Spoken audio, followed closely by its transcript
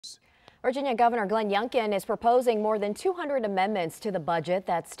Virginia Governor Glenn Youngkin is proposing more than 200 amendments to the budget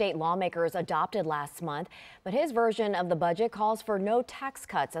that state lawmakers adopted last month. But his version of the budget calls for no tax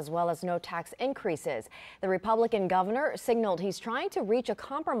cuts as well as no tax increases. The Republican governor signaled he's trying to reach a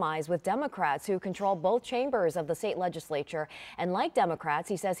compromise with Democrats who control both chambers of the state legislature. And like Democrats,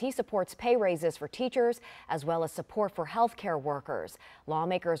 he says he supports pay raises for teachers as well as support for health care workers.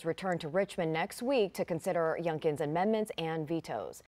 Lawmakers return to Richmond next week to consider Youngkin's amendments and vetoes.